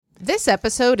This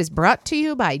episode is brought to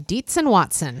you by Dietz and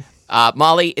Watson.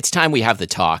 Molly, it's time we have the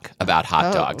talk about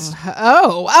hot dogs.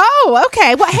 Oh,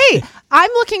 okay. Well, hey, I'm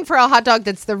looking for a hot dog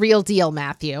that's the real deal,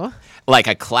 Matthew. Like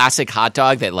a classic hot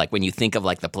dog that, like, when you think of,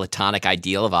 like, the platonic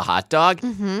ideal of a hot dog,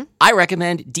 I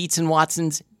recommend Dietz and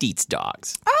Watson's Dietz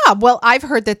Dogs. Well, I've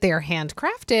heard that they're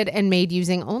handcrafted and made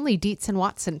using only Dietz and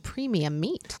Watson premium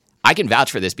meat. I can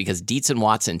vouch for this because Dietz and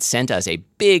Watson sent us a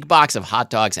big box of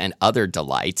hot dogs and other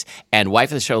delights. And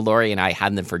wife of the show, Lori, and I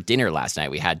had them for dinner last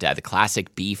night. We had the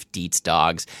classic beef Dietz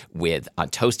dogs with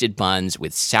toasted buns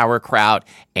with sauerkraut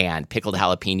and pickled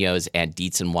jalapenos and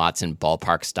Dietz and Watson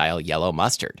ballpark-style yellow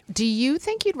mustard. Do you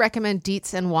think you'd recommend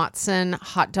Dietz and Watson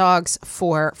hot dogs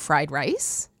for fried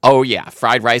rice? Oh, yeah.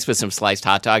 Fried rice with some sliced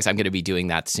hot dogs. I'm going to be doing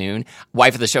that soon.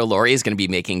 Wife of the show, Lori, is going to be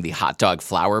making the hot dog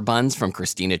flour buns from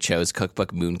Christina Cho's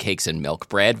cookbook, Mooncakes and Milk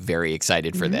Bread. Very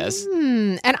excited for this.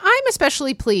 And I'm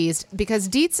especially pleased because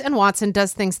Dietz and Watson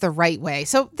does things the right way.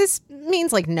 So this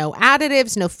means like no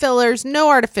additives, no fillers, no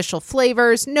artificial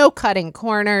flavors, no cutting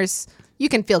corners. You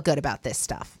can feel good about this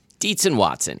stuff. Dietz and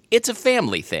Watson. It's a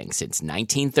family thing since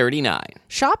 1939.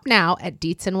 Shop now at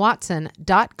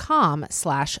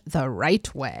dietzandwatson.com/the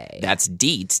right way. That's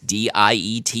Dietz,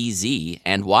 D-I-E-T-Z,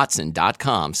 and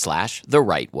Watson.com/the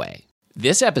right way.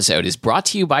 This episode is brought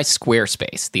to you by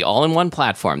Squarespace, the all-in-one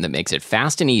platform that makes it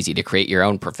fast and easy to create your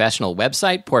own professional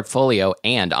website, portfolio,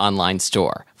 and online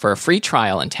store. For a free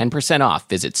trial and 10% off,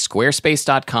 visit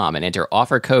squarespace.com and enter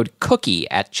offer code COOKIE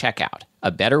at checkout.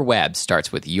 A better web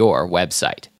starts with your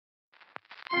website.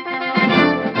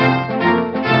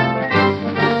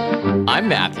 I'm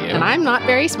Matthew. And I'm not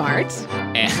very smart.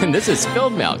 And this is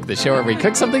Spilled Milk, the show where we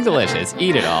cook something delicious,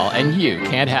 eat it all, and you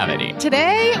can't have any.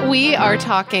 Today, we are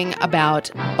talking about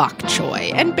bok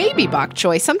choy and baby bok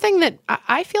choy, something that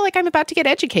I feel like I'm about to get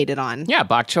educated on. Yeah,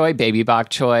 bok choy, baby bok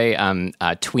choy,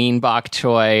 tween bok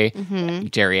choy,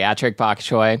 geriatric bok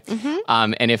choy.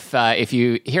 And if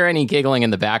you hear any giggling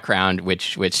in the background,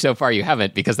 which so far you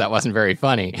haven't because that wasn't very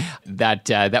funny,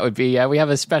 that would be, we have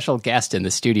a special guest in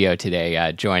the studio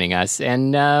today joining us.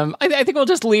 And I think we'll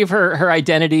just leave her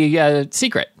identity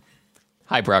secret.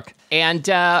 Hi, Brooke. And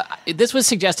this was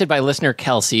suggested by listener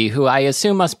Kelsey, who I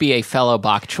assume must be a fellow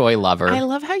bok choy lover. I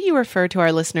love how you refer to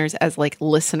our listeners as like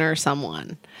listener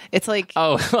someone. It's like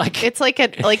it's like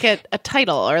a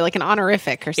title or like an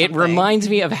honorific or something. It reminds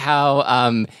me of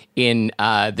how in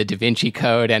the Da Vinci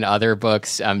Code and other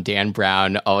books, Dan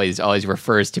Brown always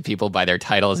refers to people by their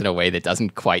titles in a way that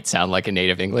doesn't quite sound like a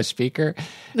native English speaker.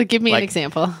 Give me an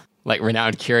example. Like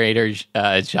renowned curator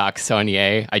Jacques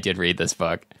Saunier. I did read this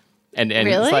book. And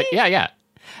really? It's like, yeah.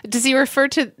 Does he refer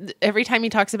to, every time he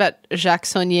talks about Jacques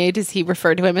Saunier, does he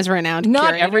refer to him as renowned Not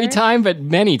curator? every time, but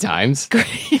many times.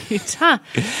 Great. Huh.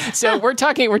 So we're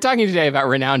talking today about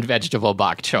renowned vegetable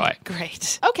bok choy.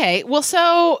 Great. Okay. Well,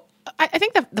 so I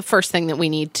think the first thing that we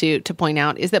need to point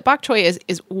out is that bok choy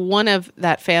is one of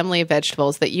that family of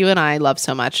vegetables that you and I love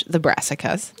so much, the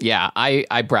brassicas. Yeah,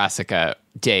 I brassica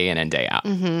day in and day out.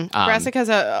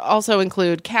 Brassicas also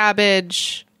include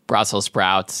cabbage, Brussels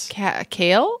sprouts.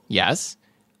 Kale? Yes.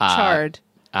 Chard.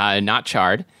 Not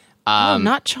chard.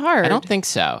 Not chard. I don't think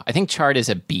so. I think chard is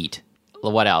a beet.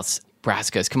 What else?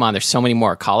 Brassicas. Come on, there's so many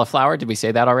more. Cauliflower. Did we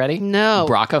say that already? No.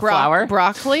 Flower.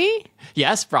 Broccoli?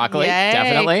 Yes, broccoli. Yay.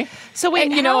 Definitely. So wait,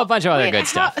 and a bunch of other good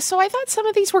stuff. So I thought some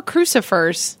of these were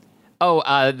crucifers. Oh,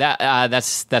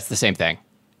 that's the same thing.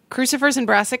 Crucifers and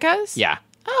brassicas? Yeah.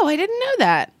 Oh, I didn't know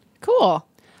that. Cool.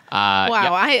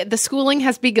 Wow, Yep. the schooling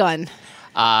has begun.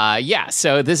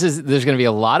 So there's going to be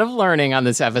a lot of learning on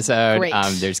this episode. Great.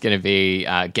 There's going to be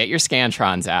get your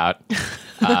Scantrons out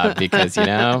because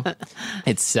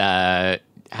it's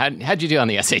how'd you do on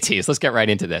the SATs? Let's get right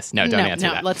into this. No, don't answer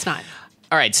that. No, let's not.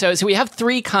 All right, so we have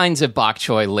three kinds of bok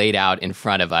choy laid out in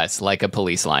front of us like a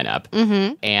police lineup,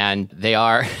 and they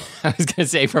are, I was going to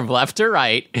say from left to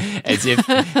right, as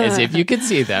if you could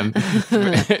see them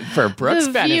for Brooke's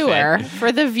benefit,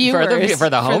 for the viewers, for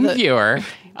the home viewer.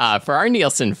 For our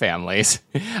Nielsen families,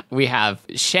 we have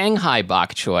Shanghai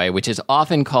bok choy, which is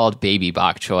often called baby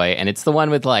bok choy, and it's the one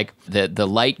with like the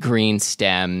light green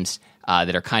stems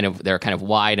that are kind of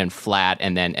wide and flat,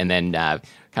 and then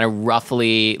kind of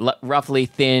roughly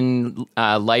thin,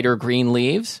 lighter green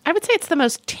leaves. I would say it's the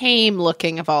most tame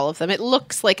looking of all of them. It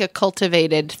looks like a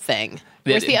cultivated thing,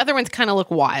 whereas the other ones kind of look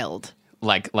wild.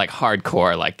 Like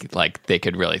hardcore, like they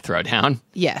could really throw down.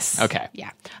 Yes. Okay. Yeah.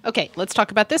 Okay. Let's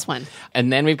talk about this one.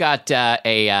 And then we've got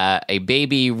a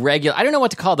baby regular. I don't know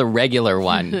what to call the regular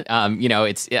one.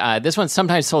 It's this one's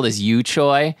sometimes sold as yu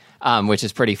choy. which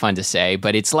is pretty fun to say.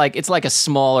 But it's like a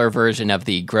smaller version of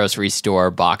the grocery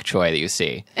store bok choy that you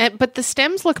see. But the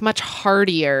stems look much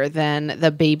hardier than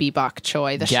the baby bok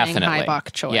choy, the Shanghai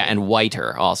bok choy. Yeah, and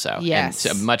whiter also. Yes.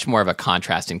 And so much more of a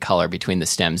contrast in color between the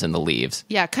stems and the leaves.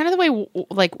 Yeah, kind of the way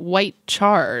like white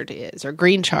chard is, or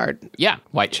green chard. Yeah,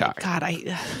 white chard. God,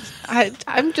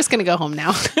 I'm just gonna go home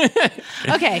now.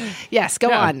 Okay, yes,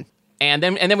 go on. And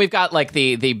then we've got like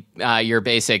the your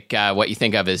basic what you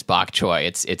think of as bok choy.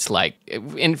 It's like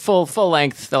in full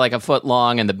length, they're like a foot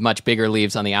long, and the much bigger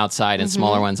leaves on the outside and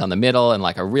smaller ones on the middle, and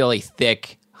like a really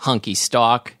thick hunky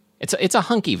stalk. It's a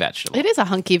hunky vegetable. It is a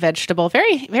hunky vegetable.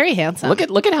 Very, very handsome.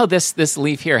 Look at how this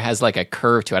leaf here has like a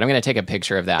curve to it. I'm going to take a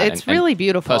picture of that. It's really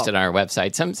beautiful. Post it on our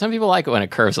website. Some people like it when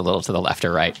it curves a little to the left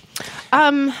or right.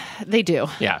 They do.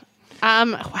 Yeah.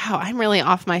 Wow, I'm really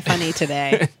off my funny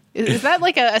today. Is that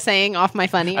like a saying, off my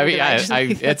funny? I mean,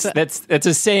 it's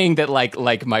a saying that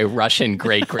like my Russian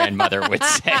great grandmother would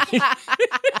say.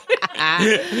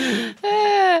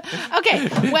 Okay,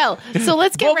 well, so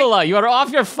let's get Bobola, you are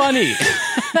off your funny.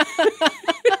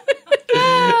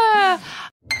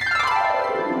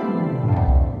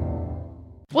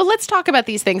 Well, let's talk about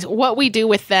these things. What we do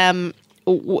with them,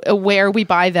 where we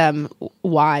buy them,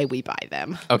 why we buy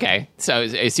them. Okay, so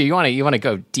you want to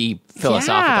go deep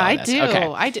philosophical? Yeah, I on this. do.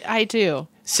 Okay. I do.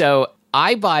 So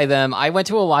I buy them. I went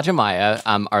to a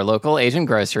Uwajimaya, our local Asian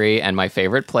grocery and my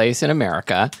favorite place in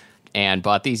America, and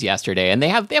bought these yesterday. And they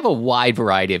have a wide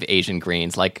variety of Asian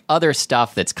greens, like other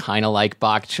stuff that's kind of like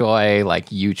bok choy,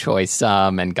 like yu choy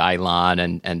sum and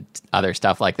gailan and other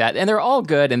stuff like that. And they're all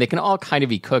good, and they can all kind of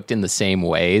be cooked in the same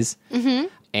ways. Mm-hmm.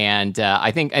 And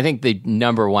I think the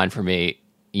number one for me,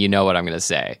 you know what I'm going to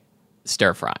say,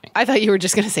 stir frying. I thought you were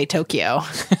just going to say Tokyo.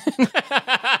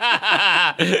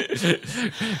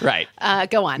 Right.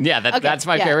 Go on. Yeah, that's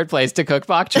my favorite place to cook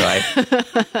bok choy.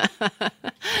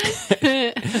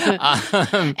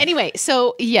 Anyway,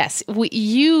 so yes,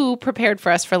 you prepared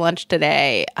for us for lunch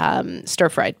today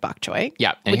stir-fried bok choy.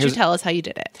 Yeah. Would you tell us how you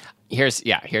did it? Here's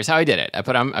how I did it. I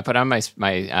put on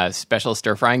my special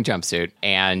stir frying jumpsuit,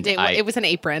 and it was an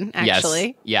apron,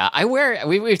 actually. Yes, yeah.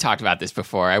 We've talked about this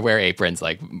before. I wear aprons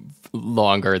like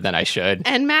longer than I should.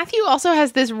 And Matthew also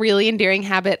has this really endearing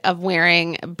habit of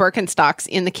wearing Birkenstocks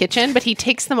in the kitchen, but he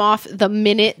takes them off the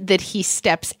minute that he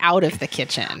steps out of the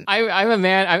kitchen. I'm a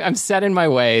man. I'm set in my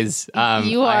ways.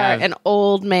 You are an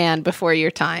old man before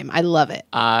your time. I love it.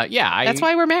 That's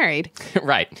why we're married.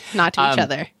 Right. Not to each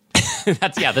other.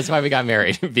 That's why we got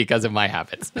married, because of my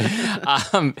habits.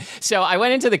 So I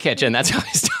went into the kitchen. That's how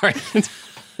I started.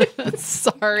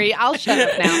 Sorry, I'll shut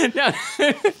up now. No.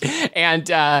 And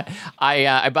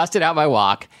I busted out my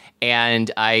wok, and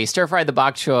I stir-fried the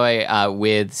bok choy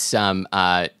with some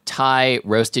Thai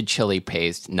roasted chili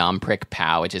paste, nam prik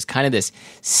pao, which is kind of this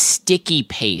sticky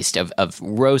paste of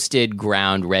roasted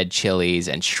ground red chilies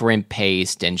and shrimp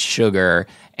paste and sugar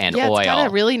and oil. It's got a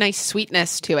really nice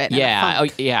sweetness to it. Yeah,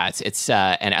 it's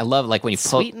and I love like when you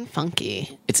pull sweet and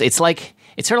funky. It's like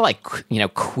it's sort of like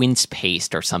quince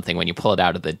paste or something when you pull it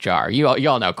out of the jar. You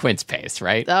all know quince paste,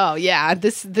 right? Oh yeah,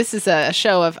 this is a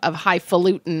show of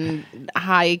highfalutin,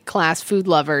 high class food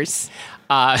lovers.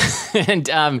 And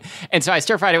so I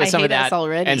stir fried it with some of that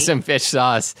already. And some fish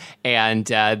sauce, and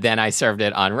then I served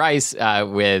it on rice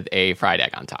with a fried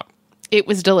egg on top. It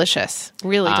was delicious,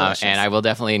 really delicious. And I will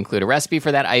definitely include a recipe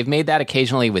for that. I've made that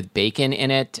occasionally with bacon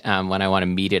in it when I want to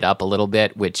meat it up a little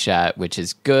bit, which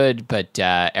is good. But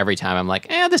every time I'm like,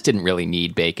 this didn't really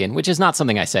need bacon, which is not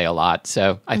something I say a lot.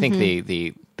 So I think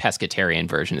the pescatarian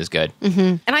version is good.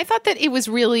 Mm-hmm. And I thought that it was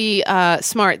really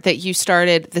smart that you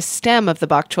started the stem of the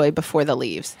bok choy before the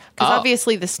leaves. Because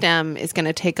obviously the stem is going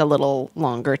to take a little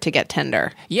longer to get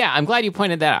tender. Yeah, I'm glad you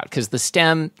pointed that out, because the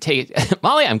stem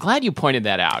Molly, I'm glad you pointed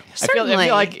that out. Certainly.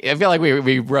 I feel like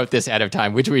we wrote this ahead of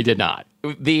time, which we did not.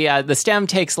 The stem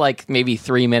takes like maybe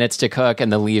 3 minutes to cook,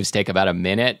 and the leaves take about a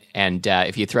minute. And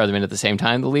if you throw them in at the same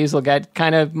time, the leaves will get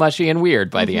kind of mushy and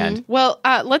weird by the end. Well,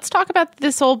 let's talk about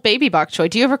this old baby bok choy.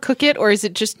 Do you ever cook it, or is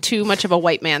it just too much of a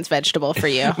white man's vegetable for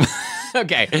you?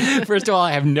 Okay, first of all,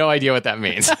 I have no idea what that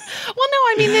means. Well, no,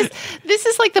 I mean this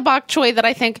is like the bok choy that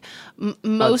I think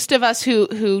most of us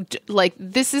who like,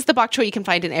 this is the bok choy you can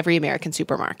find in every American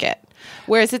supermarket.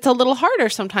 Whereas it's a little harder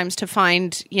sometimes to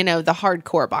find, the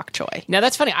hardcore bok choy. Now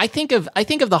that's funny. I think of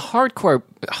the hardcore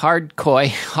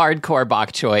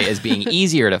bok choy as being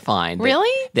easier to find.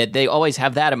 Really? That they always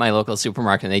have that at my local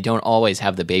supermarket, and they don't always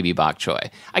have the baby bok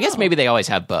choy. I guess maybe they always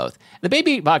have both. The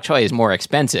baby bok choy is more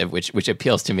expensive, which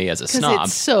appeals to me as a snob. Because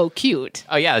it's so cute.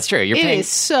 Oh yeah, that's true. It is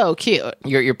so cute.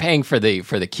 You're paying for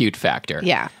the cute factor.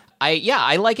 Yeah.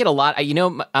 I like it a lot.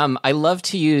 I love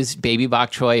to use baby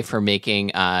bok choy for making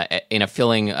in a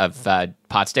filling of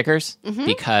pot stickers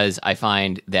because I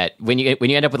find that when you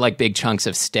end up with like big chunks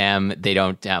of stem, they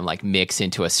don't like mix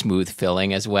into a smooth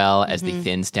filling as well as the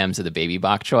thin stems of the baby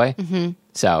bok choy.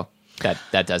 So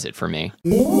that does it for me.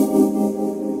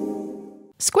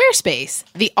 Squarespace,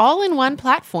 the all-in-one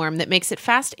platform that makes it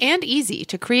fast and easy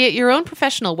to create your own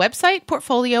professional website,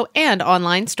 portfolio, and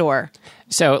online store.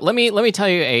 So let me tell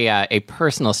you a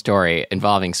personal story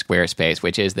involving Squarespace,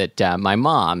 which is that my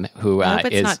mom, who I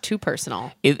hope it's not too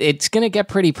personal. It's going to get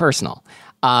pretty personal.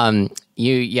 Grab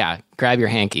your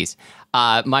hankies.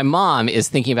 My mom is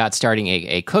thinking about starting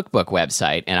a cookbook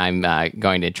website, and I'm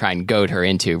going to try and goad her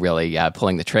into really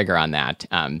pulling the trigger on that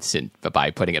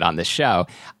by putting it on this show.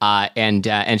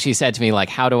 And she said to me, like,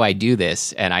 how do I do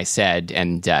this? And I said,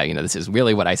 this is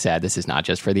really what I said. This is not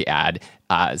just for the ad.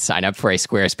 Sign up for a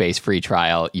Squarespace free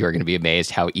trial. You're going to be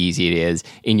amazed how easy it is.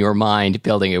 In your mind,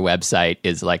 building a website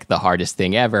is like the hardest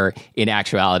thing ever. In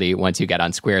actuality, once you get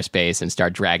on Squarespace and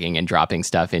start dragging and dropping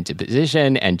stuff into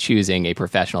position and choosing a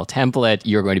professional template,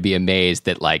 you're going to be amazed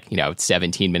that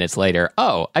 17 minutes later,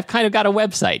 oh, I've kind of got a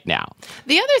website now.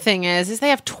 The other thing is they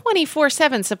have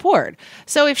 24/7 support.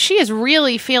 So if she is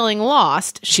really feeling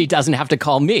lost, she doesn't have to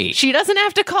call me. She doesn't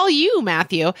have to call you,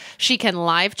 Matthew. She can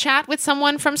live chat with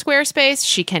someone from Squarespace.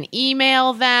 She can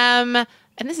email them,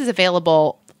 and this is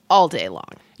available all day long.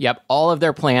 Yep. All of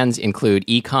their plans include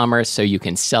e-commerce, so you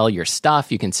can sell your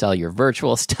stuff, you can sell your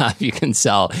virtual stuff, you can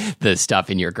sell the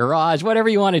stuff in your garage, whatever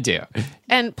you want to do.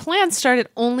 And plans start at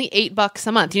only $8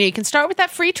 a month. You can start with that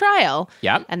free trial.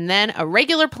 Yep. And then a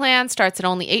regular plan starts at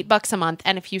only $8 a month.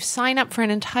 And if you sign up for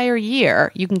an entire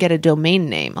year, you can get a domain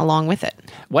name along with it.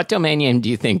 What domain name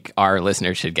do you think our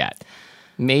listeners should get?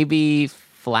 Maybe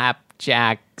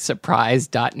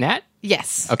flapjacksurprise.net?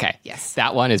 Yes. Okay. Yes.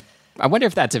 That one is, I wonder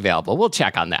if that's available. We'll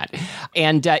check on that.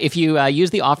 And if you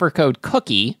use the offer code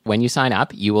COOKIE when you sign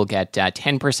up, you will get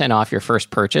 10% off your first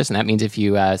purchase. And that means if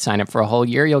you sign up for a whole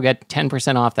year, you'll get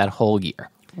 10% off that whole year.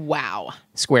 Wow.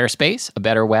 Squarespace, a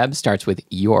better web starts with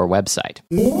your website.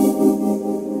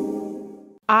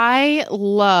 I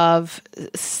love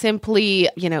simply,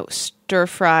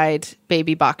 stir-fried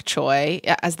baby bok choy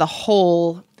as the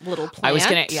whole little plant. I was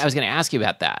gonna ask you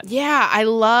about that. Yeah, I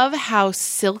love how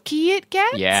silky it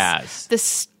gets. Yes. The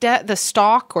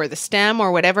stalk or the stem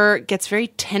or whatever gets very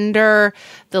tender.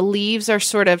 The leaves are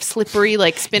sort of slippery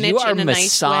like spinach You are in a nice way.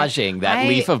 massaging that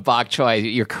leaf of bok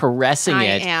choy. You're caressing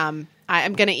it. I am.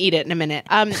 I'm going to eat it in a minute.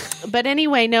 But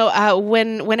anyway, no,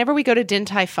 whenever we go to Din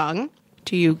Tai Fung,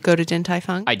 do you go to Din Tai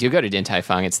Fung? I do go to Din Tai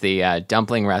Fung. It's the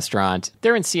dumpling restaurant.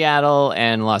 They're in Seattle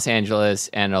and Los Angeles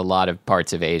and a lot of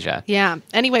parts of Asia. Yeah.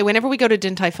 Anyway, whenever we go to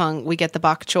Din Tai Fung, we get the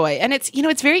bok choy, and it's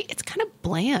kind of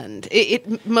bland.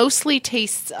 It mostly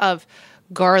tastes of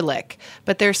garlic,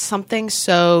 but there's something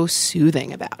so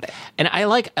soothing about it. And I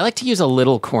like to use a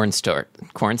little cornstarch.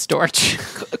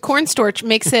 Cornstarch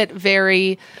makes it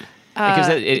very because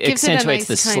it accentuates nice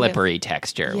the slippery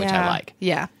texture, which I like.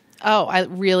 Yeah. Oh, I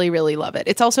really, really love it.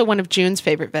 It's also one of June's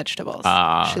favorite vegetables.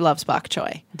 She loves bok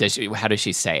choy. How does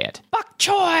she say it? Bok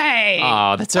choy!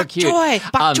 Oh, that's so cute.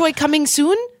 Bok choy coming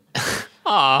soon?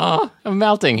 Oh, I'm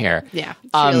melting here. Yeah,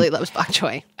 she really loves bok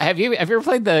choy. Have you ever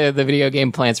played the video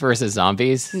game Plants vs.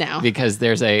 Zombies? No. Because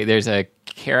there's a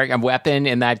weapon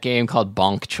in that game called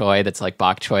bonk choy that's like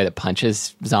bok choy that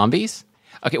punches zombies.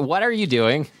 Okay, what are you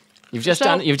doing? You've just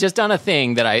done a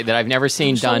thing that I've never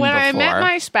seen done before. When I met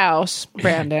my spouse,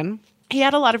 Brandon, he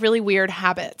had a lot of really weird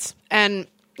habits. And,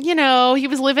 he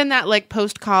was living that like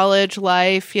post-college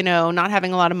life, not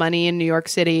having a lot of money in New York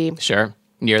City. Sure.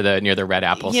 Near the Red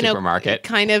Apple supermarket.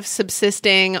 Kind of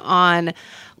subsisting on,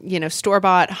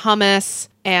 store-bought hummus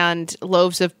and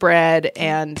loaves of bread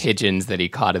and pigeons that he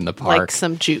caught in the park. Like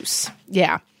some juice.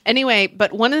 Yeah. Anyway,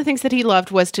 but one of the things that he loved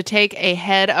was to take a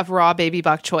head of raw baby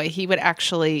bok choy. He would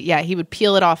he would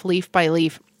peel it off leaf by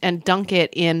leaf and dunk it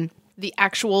in the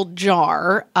actual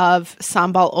jar of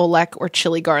sambal oelek or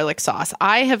chili garlic sauce.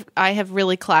 I have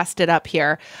really classed it up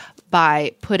here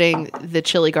by putting the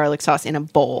chili garlic sauce in a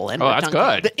bowl. And that's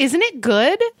good. Isn't it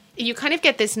good? You kind of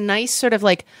get this nice sort of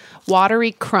like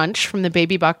watery crunch from the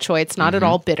baby bok choy. It's not at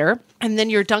all bitter. And then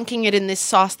you're dunking it in this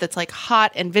sauce that's like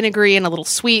hot and vinegary and a little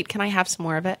sweet. Can I have some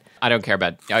more of it? I don't care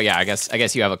about. Oh yeah, I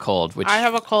guess you have a cold. Which I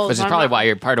have a cold. Which is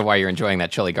probably part of why you're enjoying that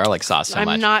chili garlic sauce so much.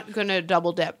 I'm not going to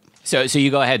double dip. So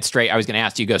you go ahead straight. I was going to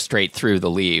ask. Do you go straight through the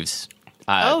leaves?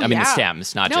 The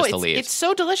stems, not just the leaves. It's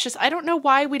so delicious. I don't know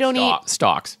why we don't eat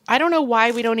stalks. I don't know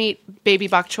why we don't eat baby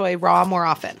bok choy raw more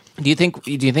often. Do you think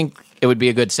it would be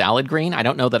a good salad green? I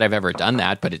don't know that I've ever done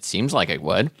that, but it seems like it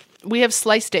would. We have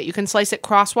sliced it. You can slice it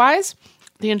crosswise,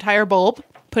 the entire bulb,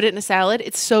 put it in a salad.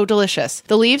 It's so delicious.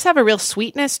 The leaves have a real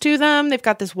sweetness to them. They've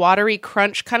got this watery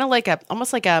crunch, kind of like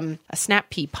almost like a snap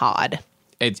pea pod.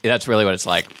 That's really what it's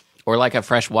like. Or like a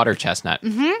fresh water chestnut.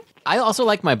 Mm-hmm. I also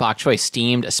like my bok choy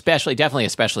steamed, especially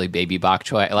baby bok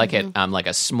choy. I like it like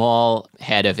a small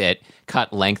head of it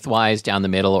cut lengthwise down the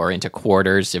middle or into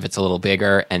quarters if it's a little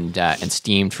bigger, and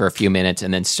steamed for a few minutes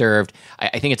and then served.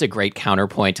 I think it's a great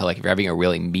counterpoint to like if you're having a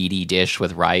really meaty dish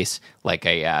with rice, like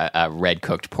a red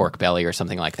cooked pork belly or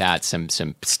something like that. Some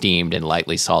steamed and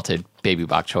lightly salted baby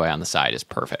bok choy on the side is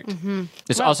perfect. Mm-hmm.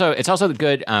 It's also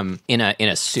good in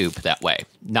a soup that way,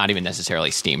 not even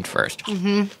necessarily steamed first.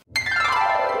 Mm-hmm.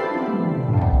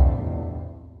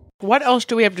 What else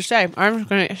do we have to say? I'm just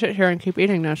going to sit here and keep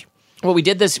eating this. Well, we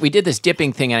did this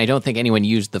dipping thing, and I don't think anyone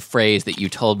used the phrase that you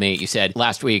told me. You said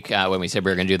last week when we said we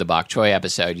were going to do the bok choy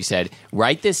episode, you said,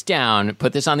 write this down,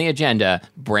 put this on the agenda,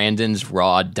 Brandon's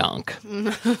raw dunk.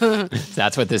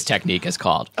 That's what this technique is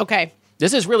called. Okay.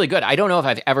 This is really good. I don't know if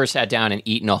I've ever sat down and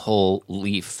eaten a whole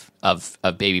leaf of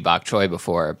baby bok choy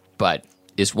before, but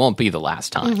this won't be the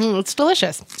last time. Mm-hmm. It's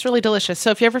delicious. It's really delicious. So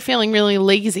if you're ever feeling really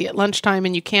lazy at lunchtime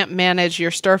and you can't manage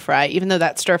your stir fry, even though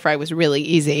that stir fry was really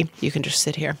easy, you can just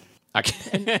sit here.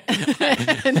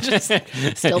 And just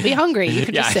still be hungry. You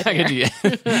can just sit here.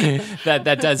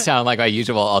 That does sound like my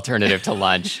usual alternative to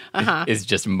lunch is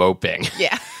just moping.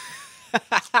 Yeah.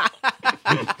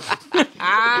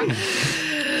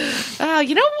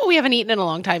 You know what we haven't eaten in a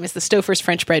long time is the Stouffer's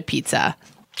French bread pizza.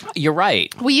 You're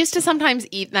right. We used to sometimes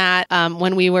eat that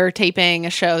when we were taping a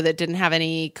show that didn't have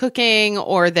any cooking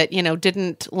or that,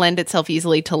 didn't lend itself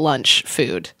easily to lunch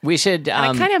food. We should...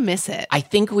 I kind of miss it. I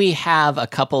think we have a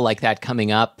couple like that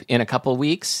coming up in a couple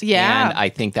weeks. Yeah. And I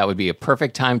think that would be a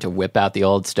perfect time to whip out the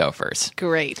old Stouffer's.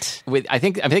 Great. I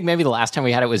think maybe the last time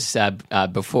we had it was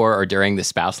before or during the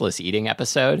spouseless eating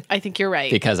episode. I think you're right.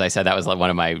 Because I said that was like one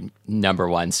of my number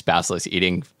one spouseless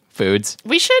eating foods.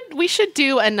 We should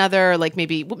do another, like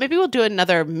maybe we'll do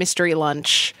another mystery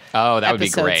lunch. Oh, that would be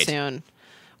great. Soon.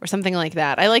 Or something like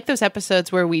that. I like those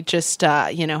episodes where we just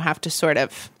have to sort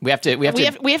of we have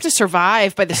to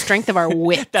survive by the strength of our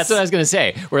wits. That's what I was going to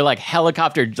say. We're like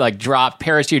helicopter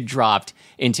parachute dropped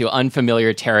into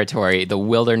unfamiliar territory, the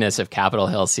wilderness of Capitol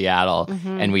Hill, Seattle,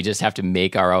 and we just have to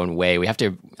make our own way. We have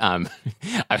to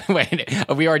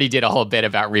we already did a whole bit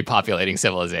about repopulating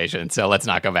civilization, so let's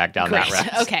not go back down that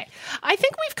route. Okay. I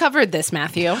think we've covered this,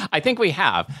 Matthew. I think we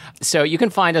have. So you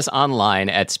can find us online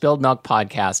at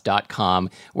spilledmilkpodcast.com,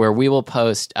 where we will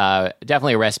post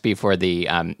definitely a recipe for the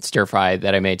stir fry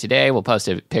that I made today. We'll post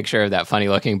a picture of that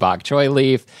funny-looking bok choy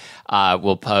leaf.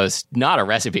 We'll post not a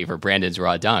recipe for Brandon's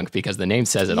raw dunk because the name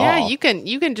says it all. Yeah, you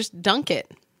can just dunk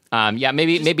it.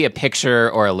 Maybe a picture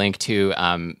or a link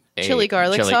to chili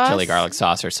garlic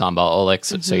sauce or sambal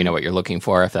oelek, so you know what you're looking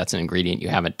for if that's an ingredient you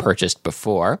haven't purchased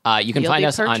before. You can find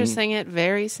us purchasing it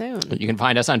very soon. You can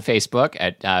find us on Facebook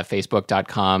at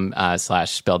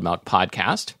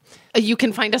facebook.com/spilledmilkpodcast. You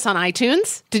can find us on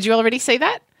iTunes. Did you already say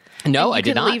that? No, I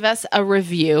did not. You can leave us a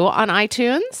review on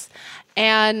iTunes.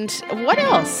 And what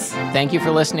else? Thank you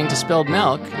for listening to Spilled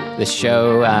Milk, the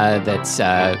show that's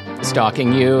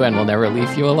stalking you and will never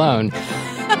leave you alone.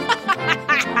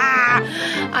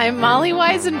 I'm Molly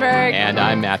Weisenberg. And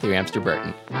I'm Matthew Amster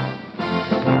Burton.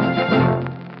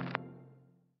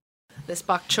 This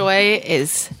bok choy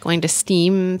is going to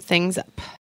steam things up.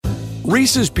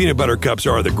 Reese's peanut butter cups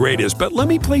are the greatest, but let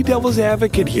me play devil's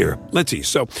advocate here. Let's see.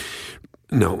 So,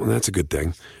 no, that's a good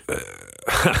thing.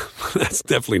 That's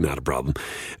definitely not a problem.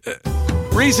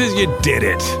 Reese's, you did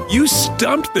it. You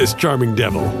stumped this charming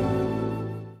devil.